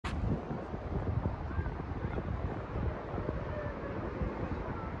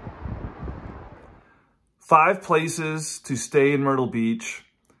5 places to stay in Myrtle Beach,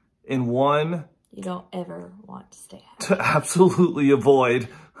 and 1 you don't ever want to stay at. to absolutely avoid.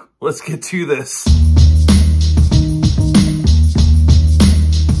 Let's get to this.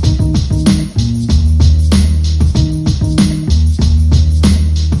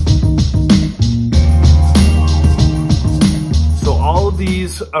 So all of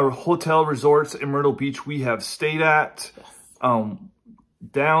these are hotel resorts in Myrtle Beach we have stayed at. Yes.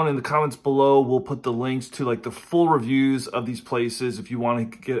 Down in the comments below, we'll put the links to like the full reviews of these places if you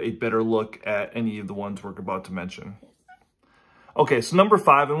want to get a better look at any of the ones we're about to mention. Okay, so number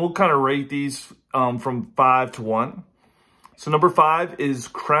 5, and we'll kind of rate these from 5 to 1. So number 5 is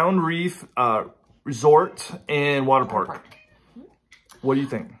Crown Reef Resort and Water Park. What do you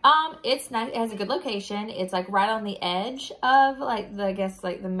think? It's nice. It has a good location. It's like right on the edge of like the, I guess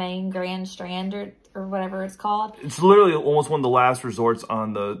like the main Grand Strand or whatever it's called. It's literally almost one of the last resorts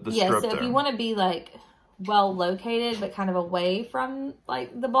on the strip so if you want to be like well located but kind of away from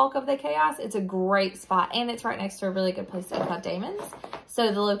like the bulk of the chaos, it's a great spot, and it's right next to a really good place called Damon's.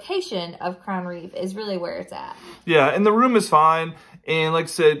 So the location of Crown Reef is really where it's at. Yeah, and the room is fine. And like I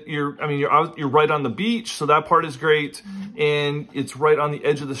said, you're right on the beach, so that part is great. And it's right on the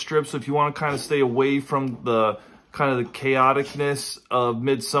edge of the strip, so if you want to kind of stay away from the kind of the chaoticness of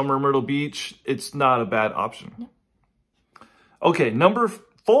midsummer Myrtle Beach, it's not a bad option. No. Okay, number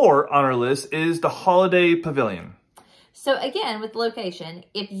 4 on our list is the Holiday Pavilion. So again, with location,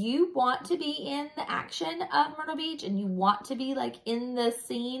 if you want to be in the action of Myrtle Beach and you want to be like in the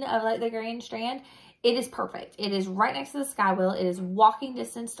scene of like the Grand Strand, it is perfect. It is right next to the Skywheel. It is walking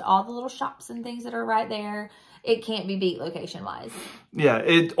distance to all the little shops and things that are right there. It can't be beat location-wise. Yeah,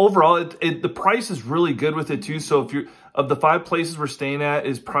 overall, the price is really good with it too. So if you're, of the 5 places we're staying at,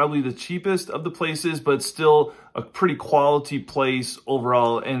 is probably the cheapest of the places, but still a pretty quality place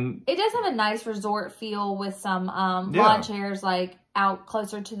overall. And it does have a nice resort feel with some lawn chairs like out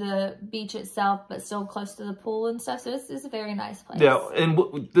closer to the beach itself, but still close to the pool and stuff. So it's a very nice place. Yeah, and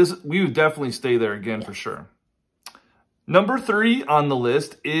we would definitely stay there again for sure. Number 3 on the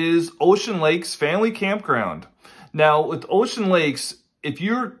list is Ocean Lakes Family Campground. Now, with Ocean Lakes, if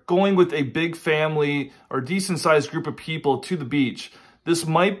you're going with a big family or decent-sized group of people to the beach, this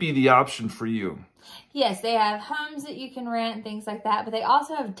might be the option for you. Yes, they have homes that you can rent and things like that, but they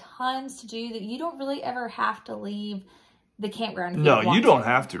also have tons to do that you don't really ever have to leave the campground. No, you don't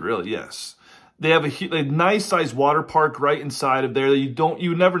have to, really, yes. They have a nice sized water park right inside of there that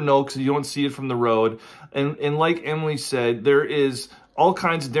you never know because you don't see it from the road. And like Emily said, there is all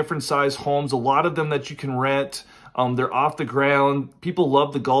kinds of different size homes, a lot of them that you can rent. They're off the ground. People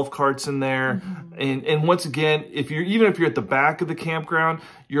love the golf carts in there. And once again, even if you're at the back of the campground,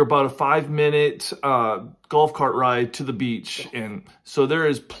 you're about a 5-minute golf cart ride to the beach. And so there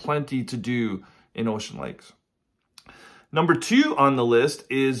is plenty to do in Ocean Lakes. Number 2 on the list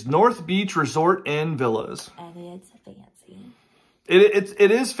is North Beach Resort and Villas. And it's fancy.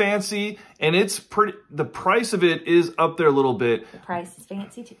 It is fancy, and it's pretty. The price of it is up there a little bit. The price is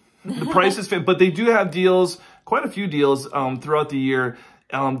fancy too. The price is fancy, but they do have deals, quite a few deals throughout the year.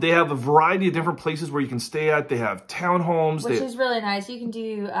 They have a variety of different places where you can stay at. They have townhomes. Which is really nice. You can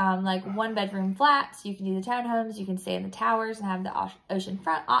do like 1-bedroom flats. You can do the townhomes. You can stay in the towers and have the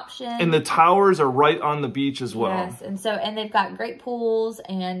oceanfront option. And the towers are right on the beach as well. Yes, and they've got great pools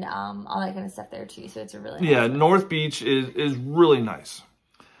and all that kind of stuff there too. So it's a really nice place. North Beach is really nice.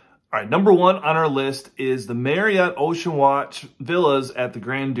 All right, number 1 on our list is the Marriott Ocean Watch Villas at the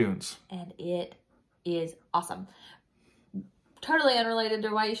Grand Dunes. And it is awesome. Totally unrelated to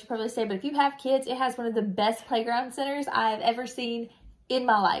why you should probably stay, but if you have kids, it has one of the best playground centers I've ever seen in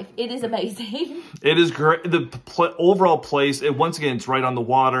my life. It is amazing. It is great. The overall place, once again, it's right on the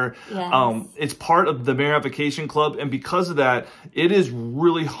water. Yes. It's part of the Marriott Vacation Club, and because of that, it is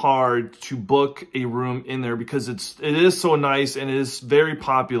really hard to book a room in there because it is so nice and it is very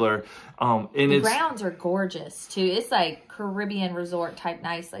popular. The grounds are gorgeous too. It's like Caribbean resort type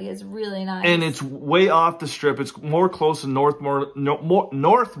nice. Like it's really nice. And it's way off the strip. It's more close to North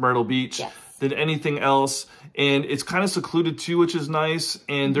Myrtle Beach than anything else. And it's kind of secluded too, which is nice.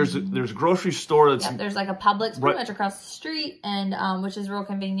 And there's a grocery store that's there's like a Publix pretty much across the street, and which is real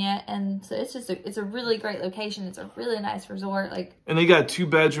convenient. And so it's a really great location. It's a really nice resort. And they got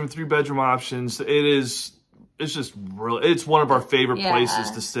 2-bedroom, 3-bedroom options. It's just really, it's one of our favorite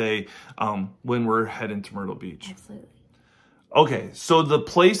places to stay when we're heading to Myrtle Beach. Absolutely. Okay, so the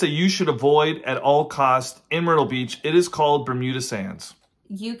place that you should avoid at all costs in Myrtle Beach, it is called Bermuda Sands.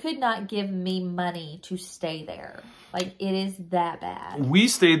 you could not give me money to stay there. Like, it is that bad. We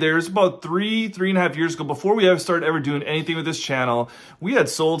stayed there. It's about 3.5 years ago. Before we ever started doing anything with this channel, we had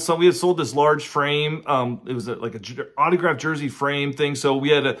sold this large frame. It was like a autographed jersey frame thing. So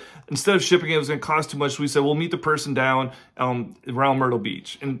we had instead of shipping it, it was going to cost too much. So we said, we'll meet the person down around Myrtle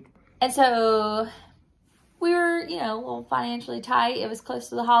Beach. And so we were, you know, a little financially tight. It was close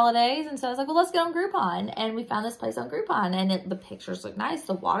to the holidays. And so I was like, well, let's get on Groupon. And we found this place on Groupon. And the pictures looked nice.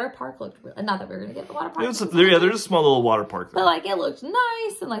 The water park looked really, not that we were going to get the water park. There's a small little water park there. But like, it looked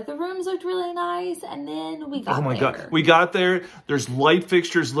nice. And like, the rooms looked really nice. And then we got there. Oh my God. We got there. There's light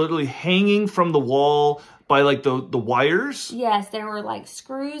fixtures literally hanging from the wall by like the wires. Yes, there were like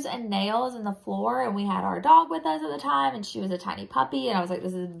screws and nails in the floor, and we had our dog with us at the time, and she was a tiny puppy, and I was like,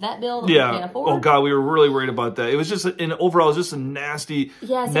 this is a vet bill that we can't afford. Oh God, we were really worried about that. It was just, overall, it was just a nasty,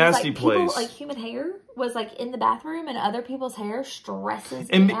 nasty place. People, like human hair was like in the bathroom, and other people's hair stresses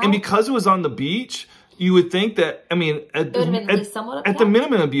and me out. And because it was on the beach, you would think that, I mean, at the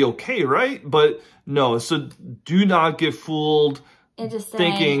minimum, it'd be okay, right? But no, so do not get fooled. And just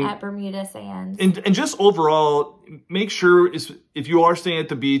staying at Bermuda Sands. And just overall, make sure if you are staying at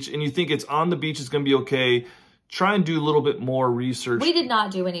the beach and you think it's on the beach, it's going to be okay, try and do a little bit more research. We did not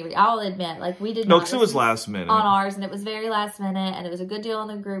do any, I'll admit, like we did not. No, because it was last minute. On ours, and it was very last minute, and it was a good deal on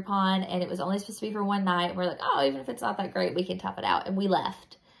the Groupon, and it was only supposed to be for one night. And we're like, oh, even if it's not that great, we can tough it out. And we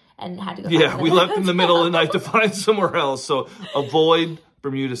left and had to go. Yeah, we left in the middle of the night to find somewhere else. So avoid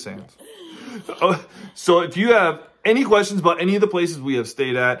Bermuda Sands. So if you have any questions about any of the places we have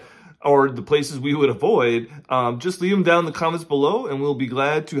stayed at or the places we would avoid, just leave them down in the comments below and we'll be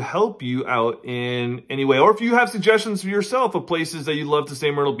glad to help you out in any way. Or if you have suggestions for yourself of places that you'd love to stay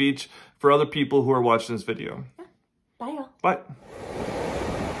in Myrtle Beach for other people who are watching this video. Bye, y'all. Bye.